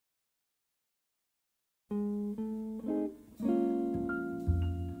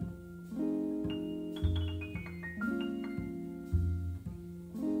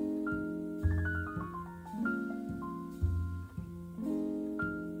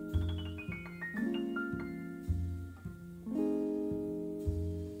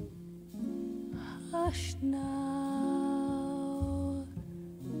Hush now,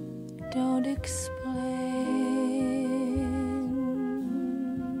 don't explain.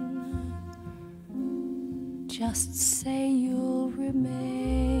 Just say you'll remain.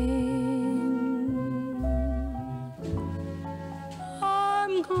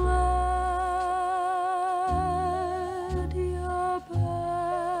 I'm glad you're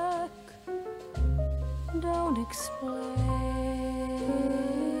back. Don't explain.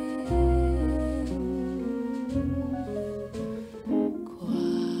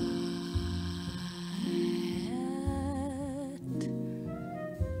 Quiet.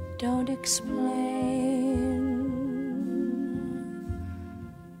 Don't explain.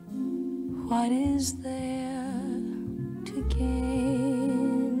 What is there to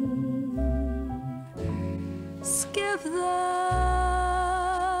gain? Skip that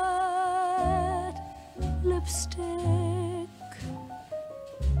lipstick.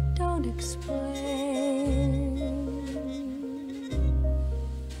 Don't explain.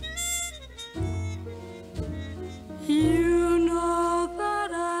 You know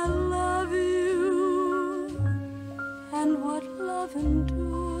that I love you, and what love endures.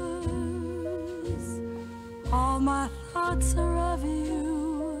 All my thoughts are of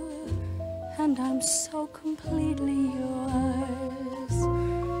you, and I'm so completely yours.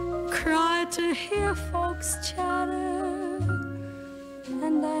 Cry to hear folks chatter,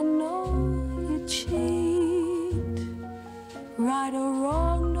 and I know you cheat. Right or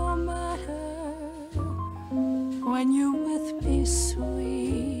wrong, no matter, when you're with me,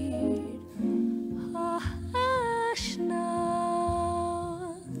 sweet. Hush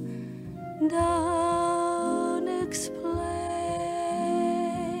now, don't explain.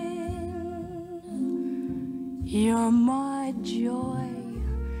 You're my joy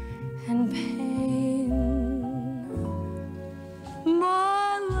and pain,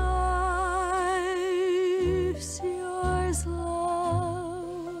 my life's yours,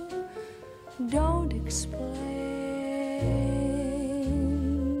 love. Don't explain.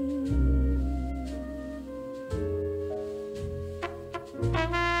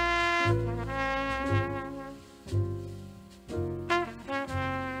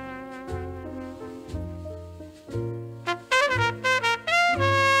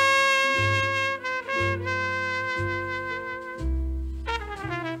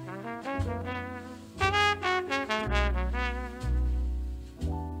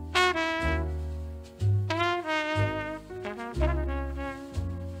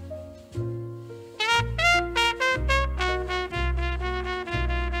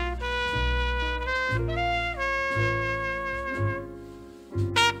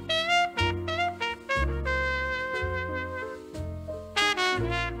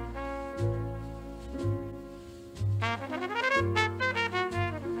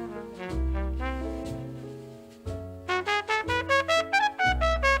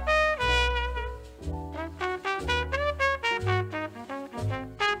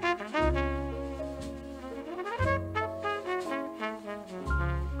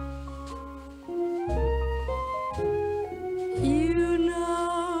 You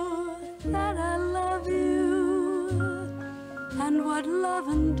know that I love you, and what love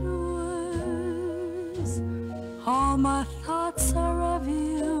endures. All my thoughts are of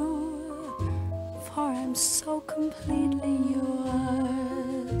you, for I'm so completely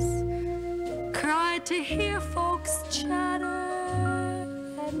yours. Cry to hear folks chatter,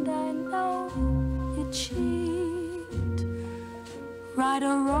 and I know you cheat. Right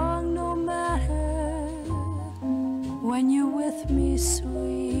or wrong, no matter, when you're with me,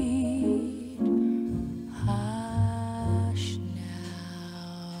 sweet. Hush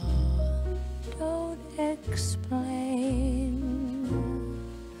now, don't explain.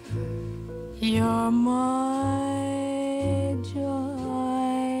 You're my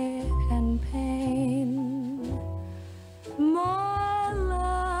joy and pain, my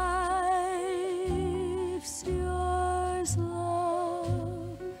life's yours,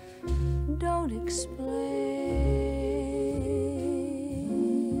 love. Don't explain.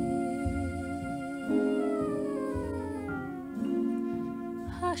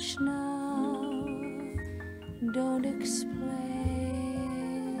 Hush now, don't explain.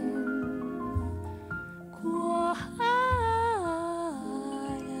 Quiet,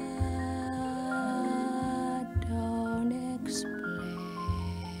 don't explain.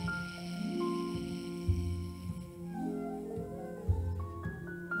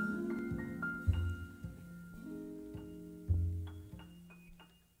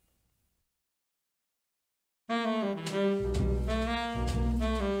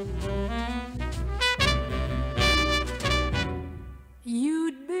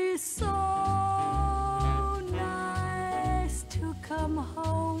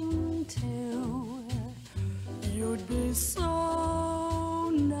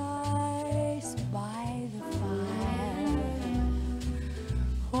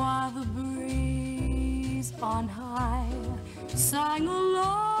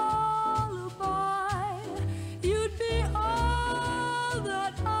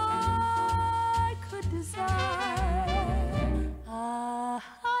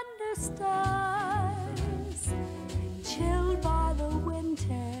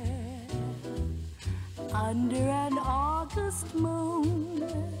 under an August moon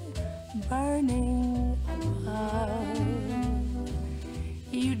burning above.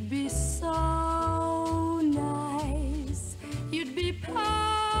 You'd be so nice, you'd be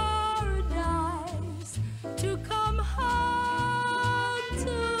paradise to come home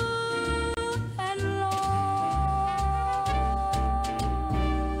to and love.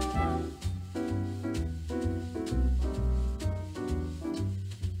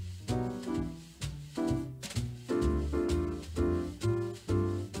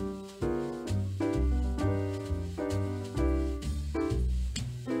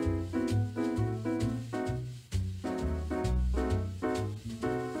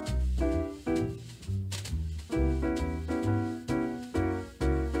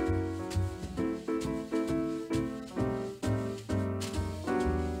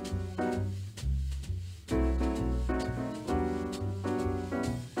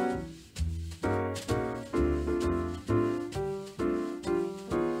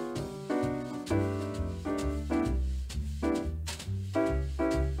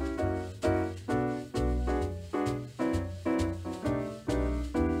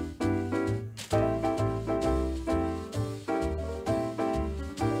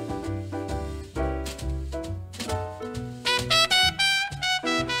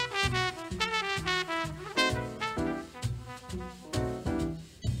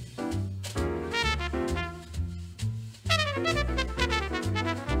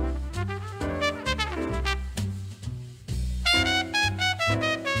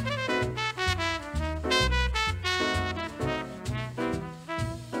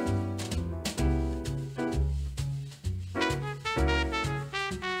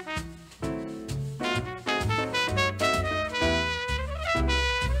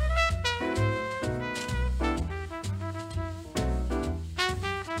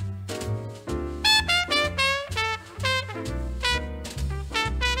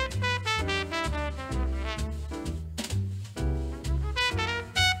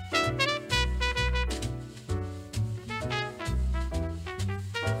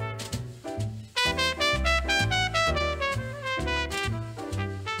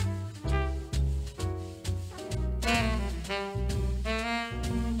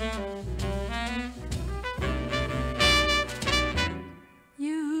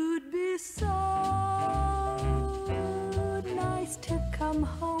 Come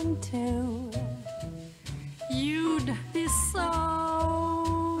home to. You'd be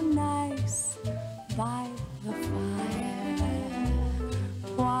so nice by the fire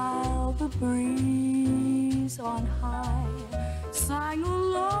while the breeze on high sang a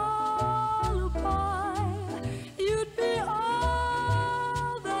lullaby. You'd be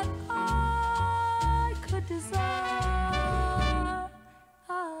all that I could desire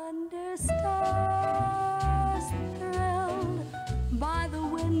under stars thrilled by the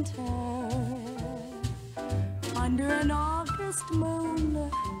winter, under an August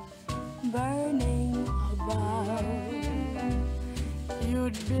moon burning above.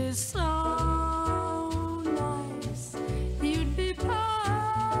 You'd be so nice, you'd be paradise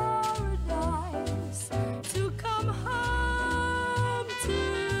to come home to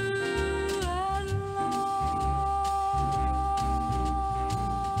and love.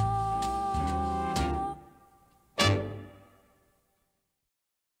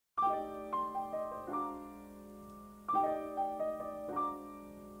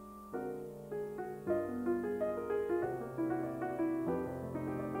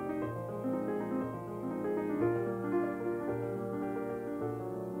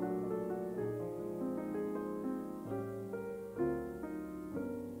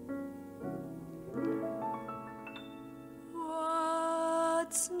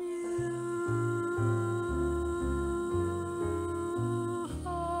 What's new?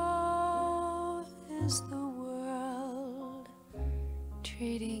 How is the world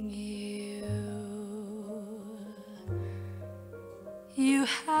treating you? You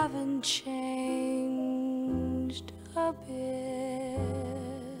haven't changed a bit,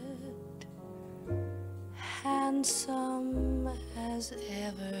 handsome as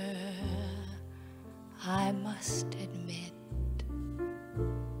ever, I must admit.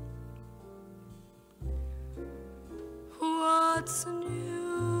 What's new?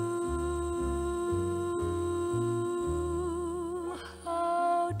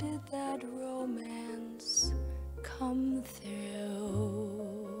 How did that romance come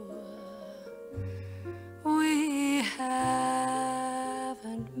through? We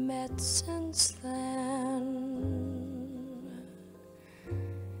haven't met since then.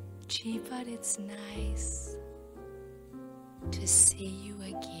 Gee, but it's nice to see you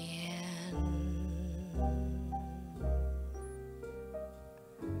again.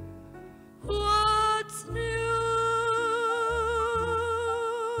 What's new?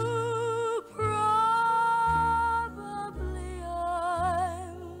 Probably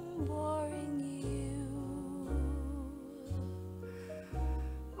I'm boring you,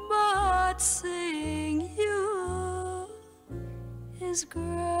 but seeing you is grand,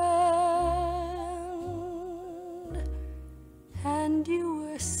 and you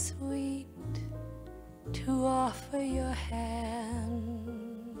were sweet to offer your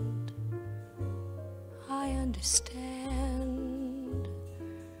hand. I understand,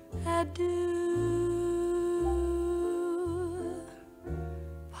 I do.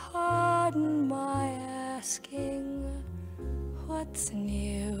 Pardon my asking, what's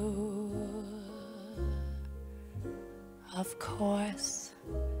new? Of course,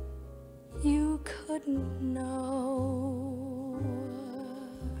 you couldn't know.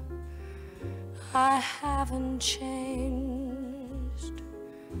 I haven't changed.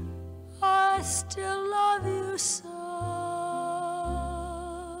 I still love you so.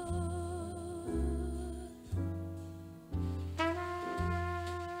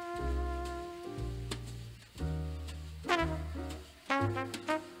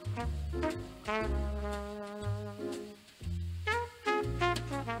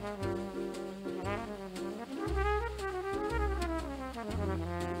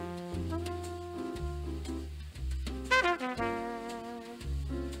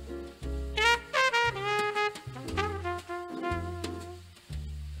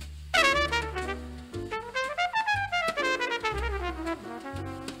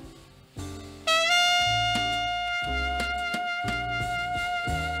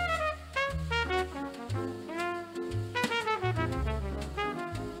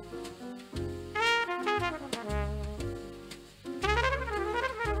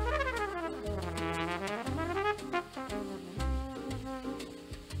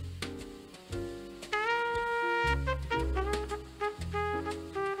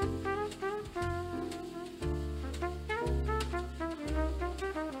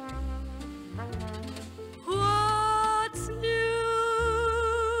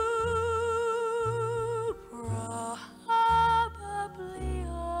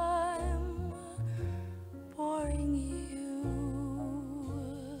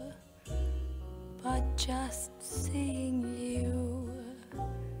 Just seeing you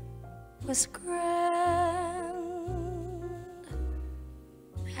was grand,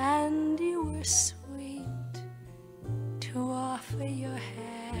 and you were sweet to offer your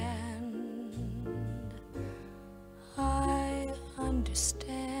hand. I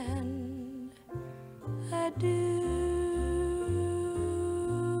understand, I do.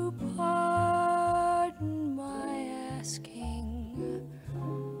 Pardon my asking,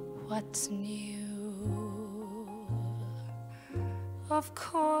 what's new? Of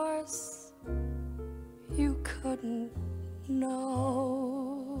course, you couldn't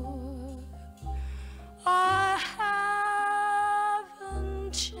know. I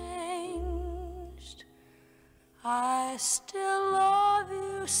haven't changed. I still love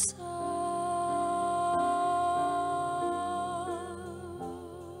you so.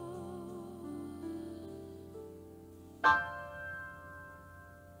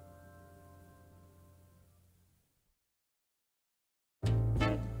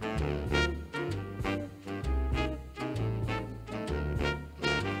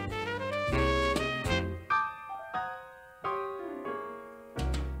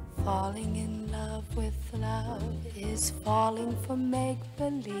 Falling in love with love is falling for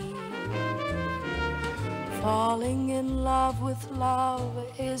make-believe. Falling in love with love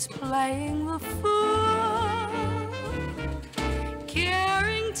is playing the fool.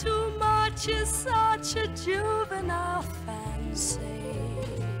 Caring too much is such a juvenile fancy.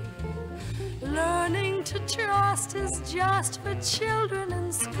 Learning to trust is just for children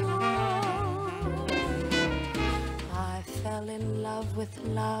in school. I fell in love with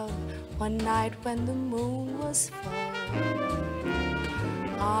love one night when the moon was full.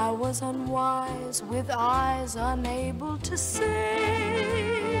 I was unwise with eyes unable to see.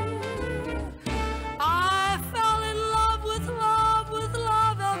 I fell in love with love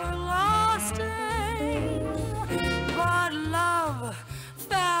everlasting. But love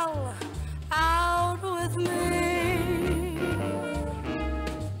fell out with me.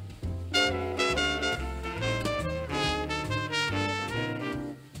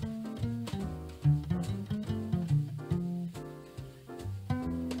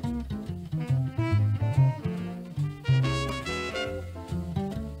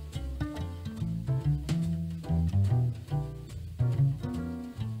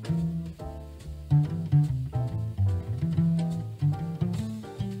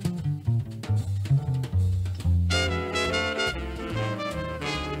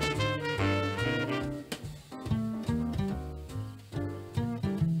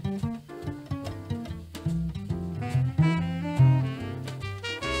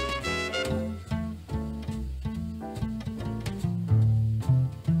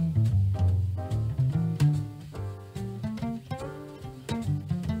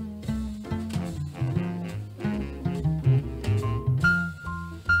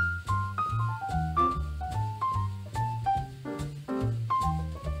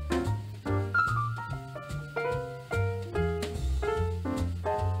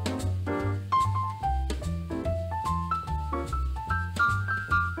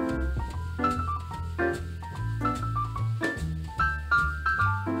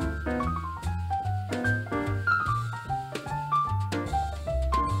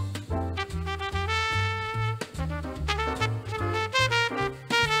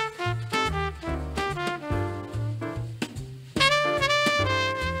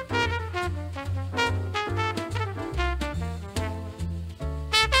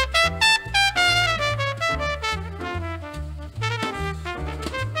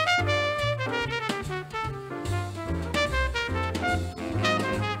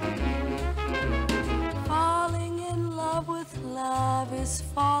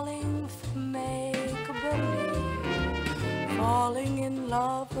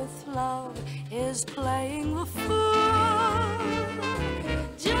 love is playing the fool.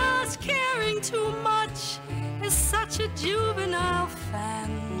 Just caring too much is such a juvenile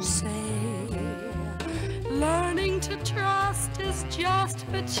fancy. Learning to trust is just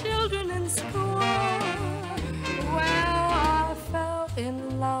for children in school. Well, I fell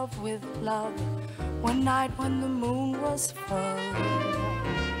in love with love one night when the moon was full.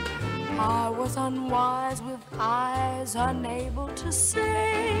 I was unwise with eyes unable to see.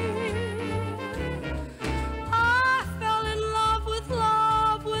 I fell in love with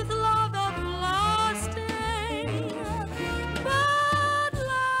love everlasting. But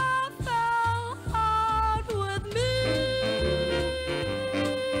love fell out with me.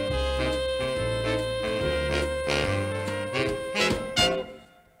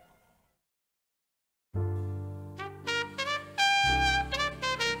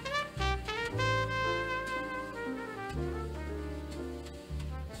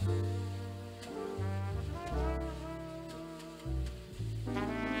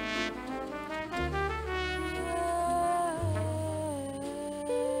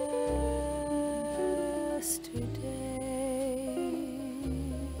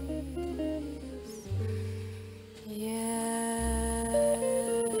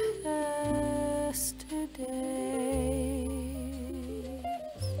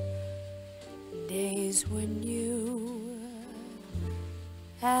 Days when you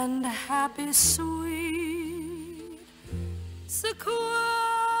and happy sweet sequestered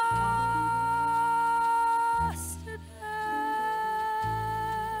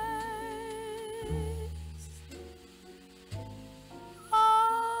days,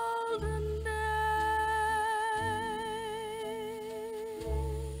 olden days,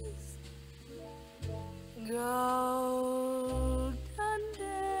 golden days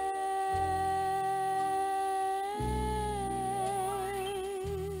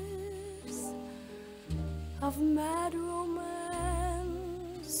of mad romance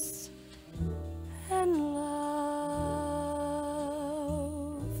and love.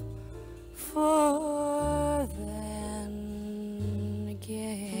 For then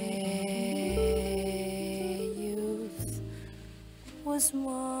gay youth was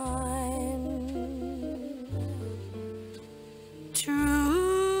mine.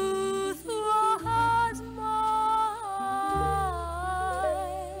 Truth was mine.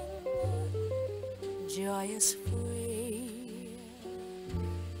 Joyous, free,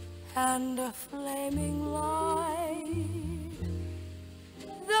 and a flaming light.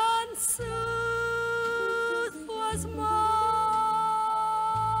 Then sooth was mine.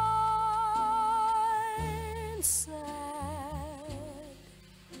 Sad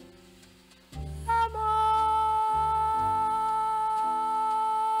am I,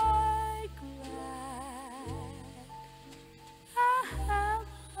 glad am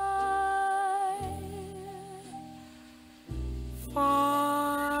I. For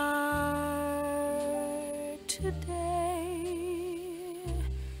today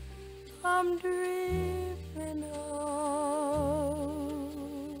I'm dreaming of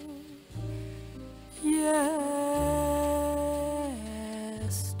yesterday.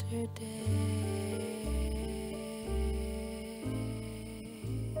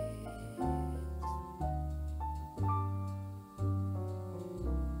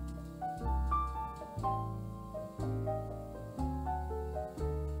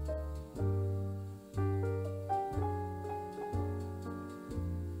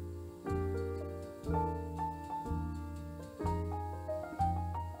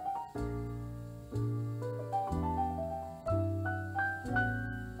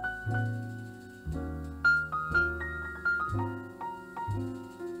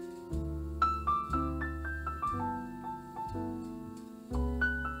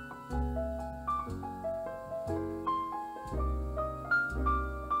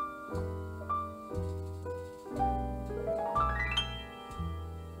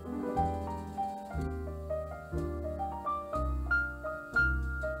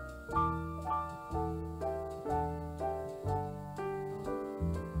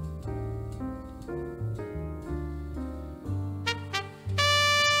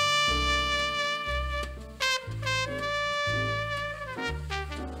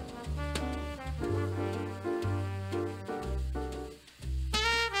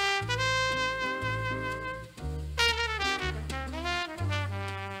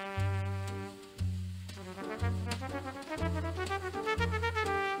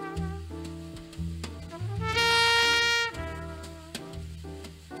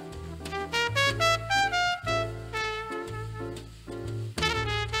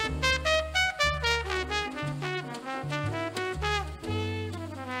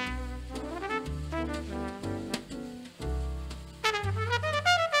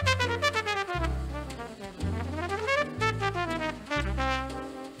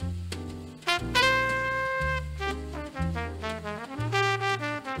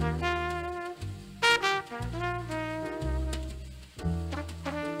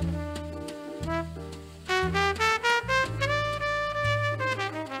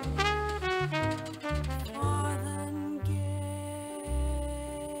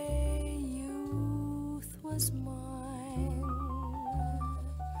 was mine.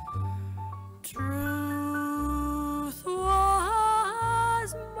 Truth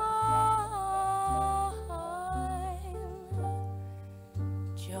was mine.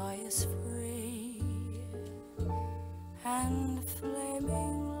 Joy is free and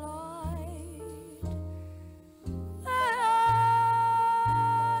flaming light,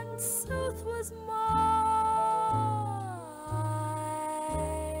 and sooth was mine.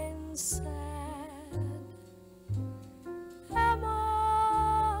 Sad am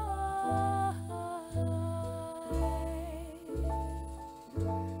I,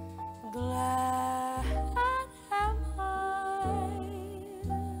 glad am I,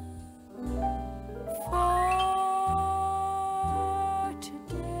 for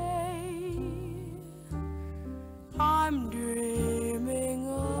today I'm dreaming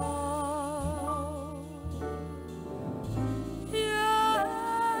of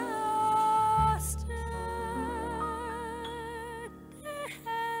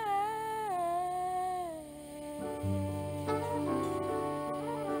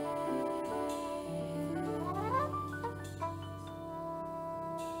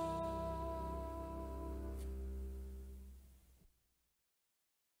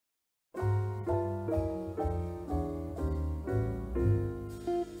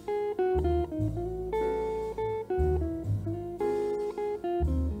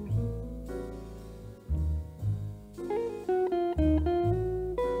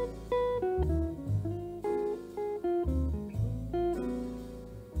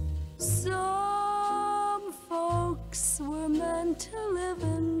some folks were meant to live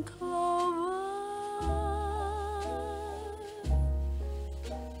in clover,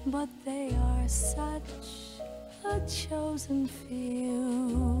 but they are such a chosen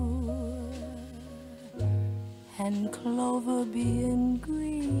few, and clover being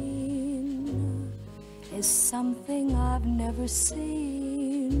green is something I've never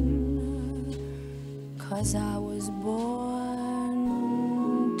seen, 'cause I was born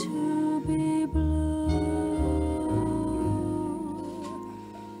to be blue.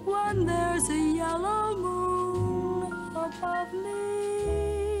 When there's a yellow moon above me,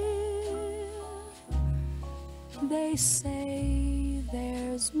 they say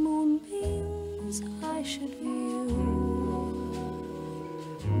there's moonbeams I should view,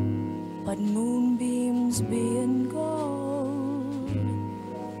 but moonbeams being gold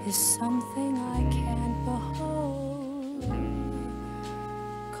is something I can't behold,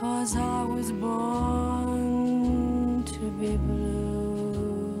 'cause I was born to be blue.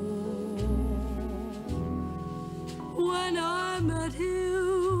 When I met you,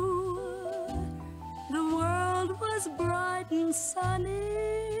 the world was bright and sunny.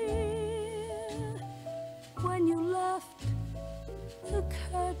 When you left, the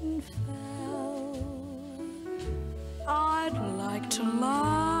curtain fell. I'd like to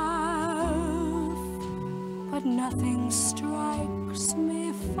laugh, but nothing strikes me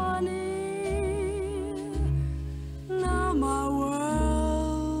funny. Now my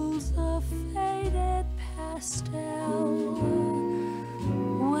world's a faded pastel.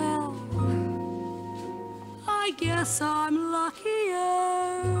 Well, I guess I'm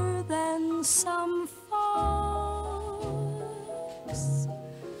luckier than some folks.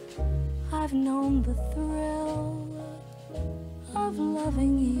 I've known the thrill of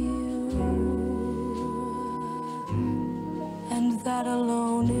loving you, and that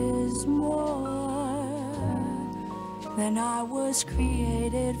alone is more than I was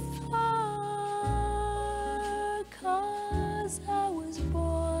created for, 'cause I was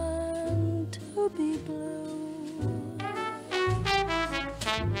born to be blue.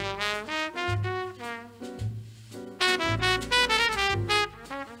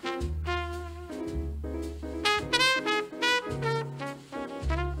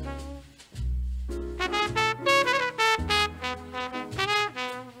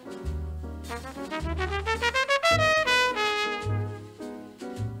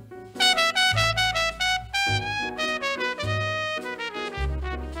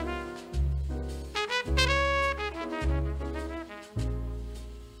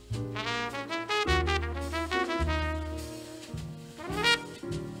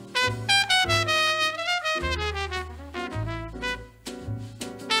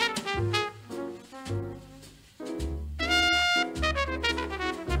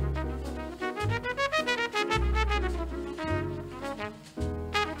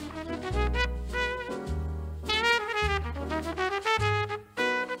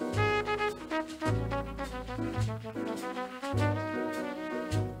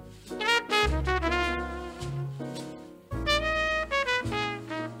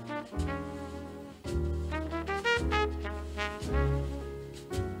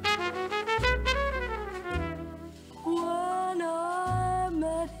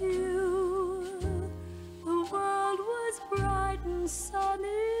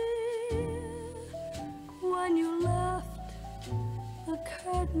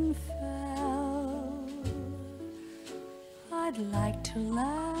 curtain fell. I'd like to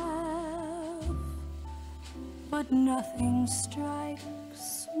laugh, but nothing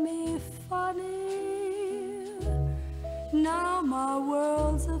strikes me funny. Now my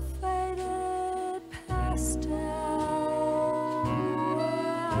world's a faded pastel.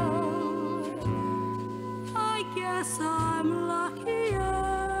 I guess I'm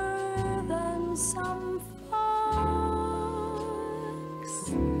luckier than some folks.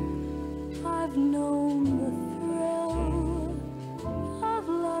 I've known the thrill of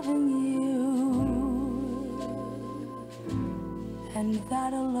loving you, and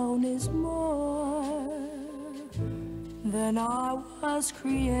that alone is more than I was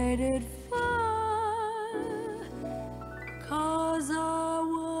created for. 'Cause I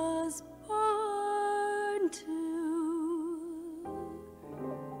was born to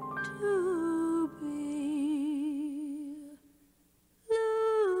be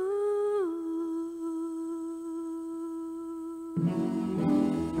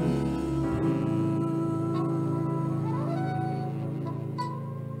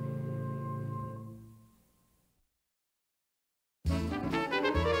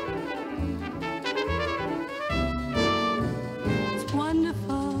It's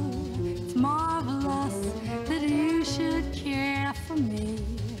wonderful, it's marvelous that you should care for me.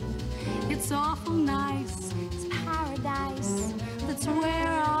 It's awful nice, it's paradise, that's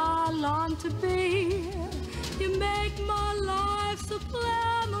where I long to be. You make my life so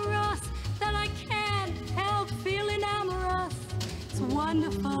glamorous that I can't help feeling amorous. It's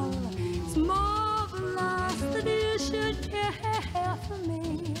wonderful, it's marvelous that you should care for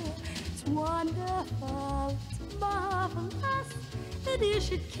me. It's wonderful, it's marvelous that you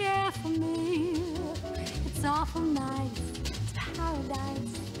should care for me. It's awful nice, it's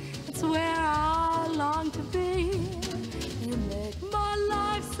paradise, it's where I long to be. You make my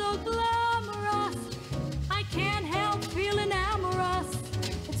life so glamorous, I can't help feeling amorous.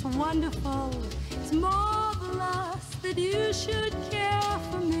 It's wonderful, it's marvelous that you should care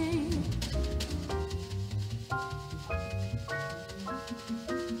for me.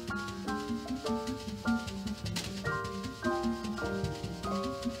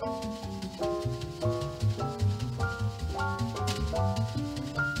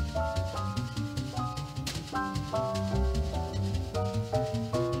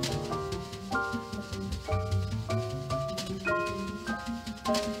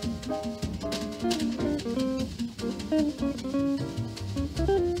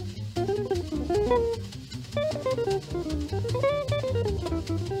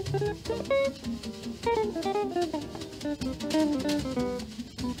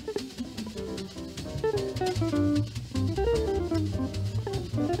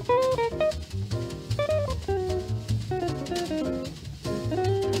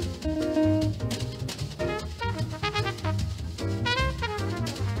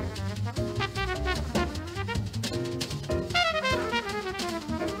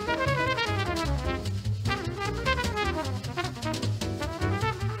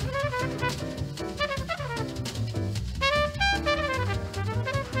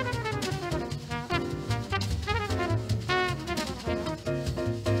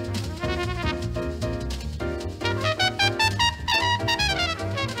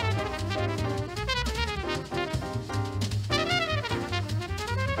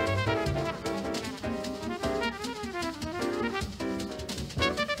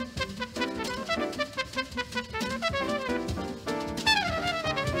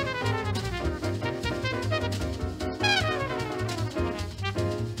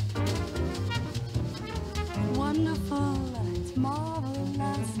 Wonderful, it's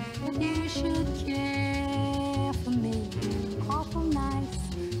marvelous that you should care for me. Awful nice,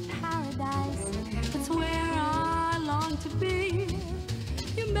 paradise, it's where I long to be.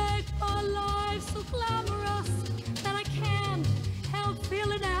 You make my life so glamorous that I can't help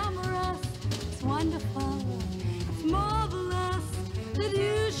feeling amorous. It's wonderful, it's marvelous that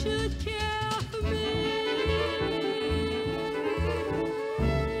you should care for me.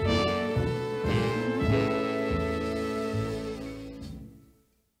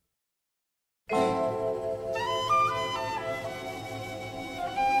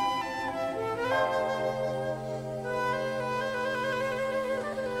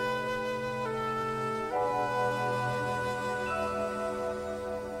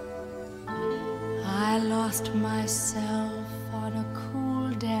 I lost myself on a cool,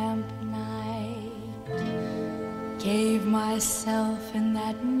 damp night, gave myself in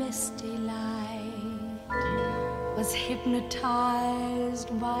that misty light, was hypnotized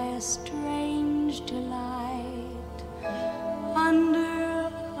by a strange delight,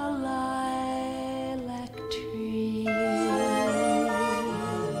 under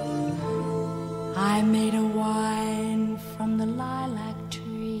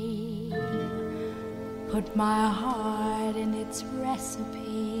put my heart in its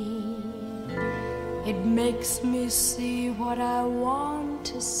recipe. It makes me see what I want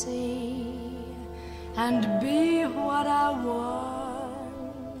to see and be what I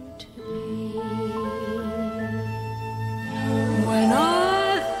want to be. When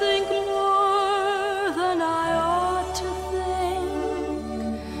I think more than I ought to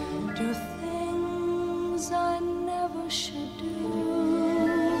think, do things I never should do.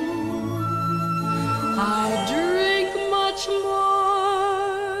 I drink much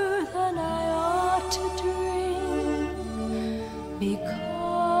more than I ought to drink,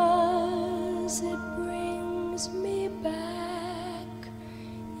 because it brings me back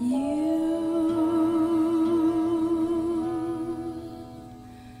you.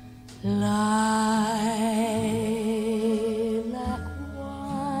 Lilac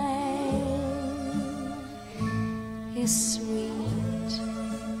wine is sweet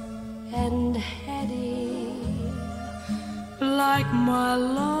and heady, like my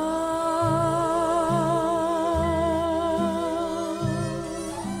love.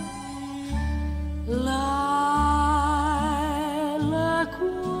 Lilac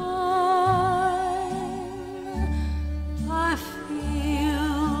wine, I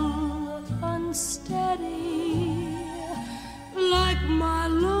feel unsteady, like my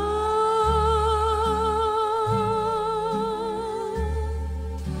love.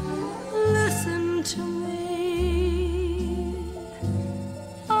 Listen to me,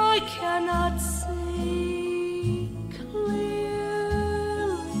 I cannot see clearly.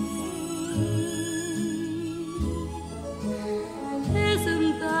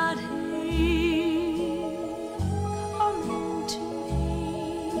 Isn't that he coming to me?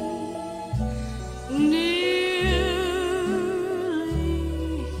 Nearly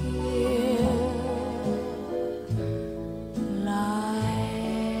here.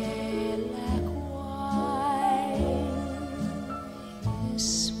 Lilac wine is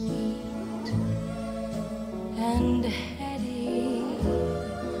sweet and heady.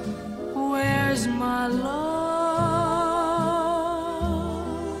 Where's my love?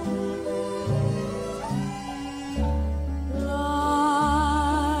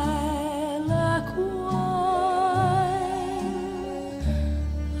 Lilac wine,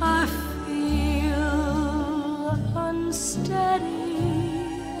 I feel unsteady.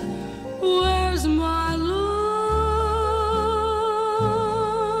 Where's my love?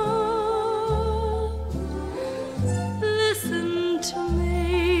 Listen to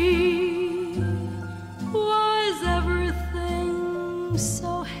me. Why is everything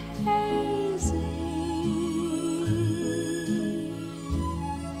so hazy?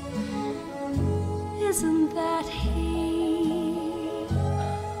 Isn't that he?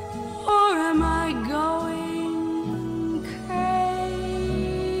 Or am I going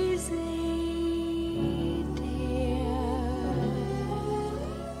crazy, dear?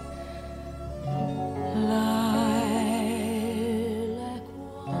 Lilac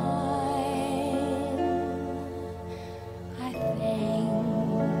wine, I think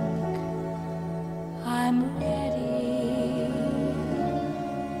I'm ready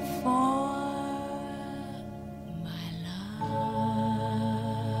for my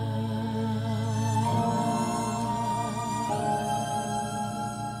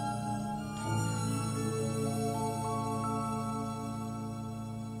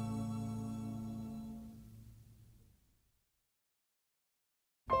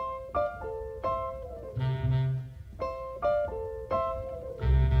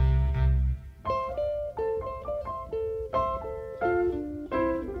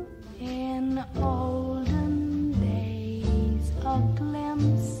In olden days, a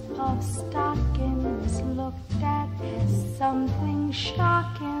glimpse of stockings looked at as something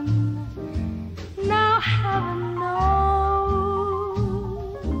shocking. Now heaven knows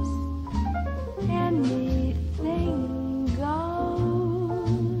anything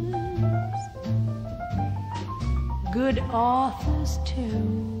goes. Good authors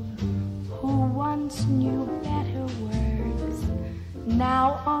too, who once knew better words,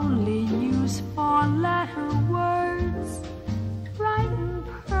 now only use four-letter words, write in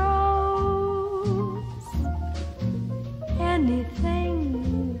prose.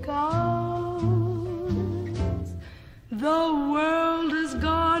 Anything goes. The world has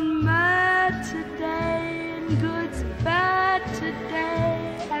gone mad today, and good's bad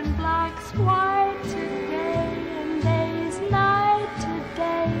today, and black's white today, and day's night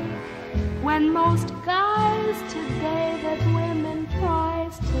today. When most guys today that women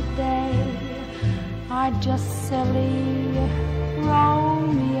prize today are just silly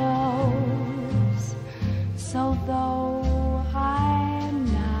Romeos. So though I'm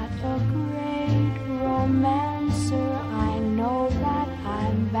not a great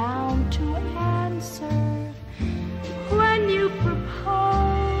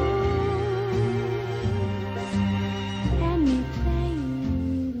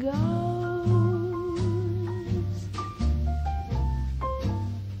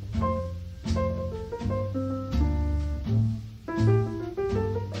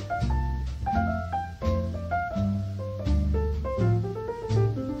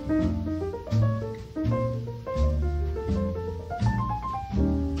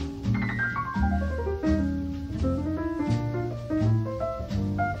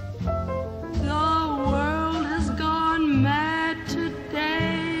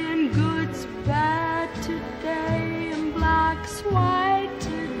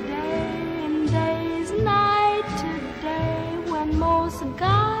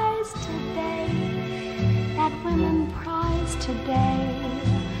today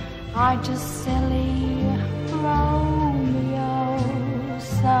are just silly Romeo.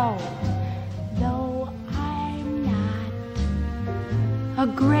 So, though I'm not a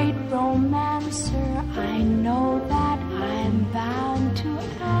great romancer, I know that I'm bound to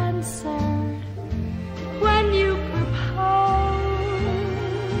answer when you propose.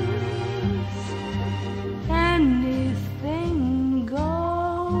 Anything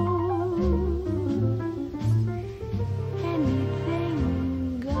goes. Anything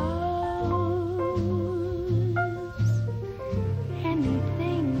goes.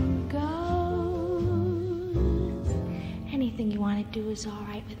 Anything goes. Anything you want to do is all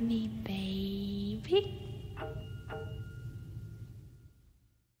right with me, baby.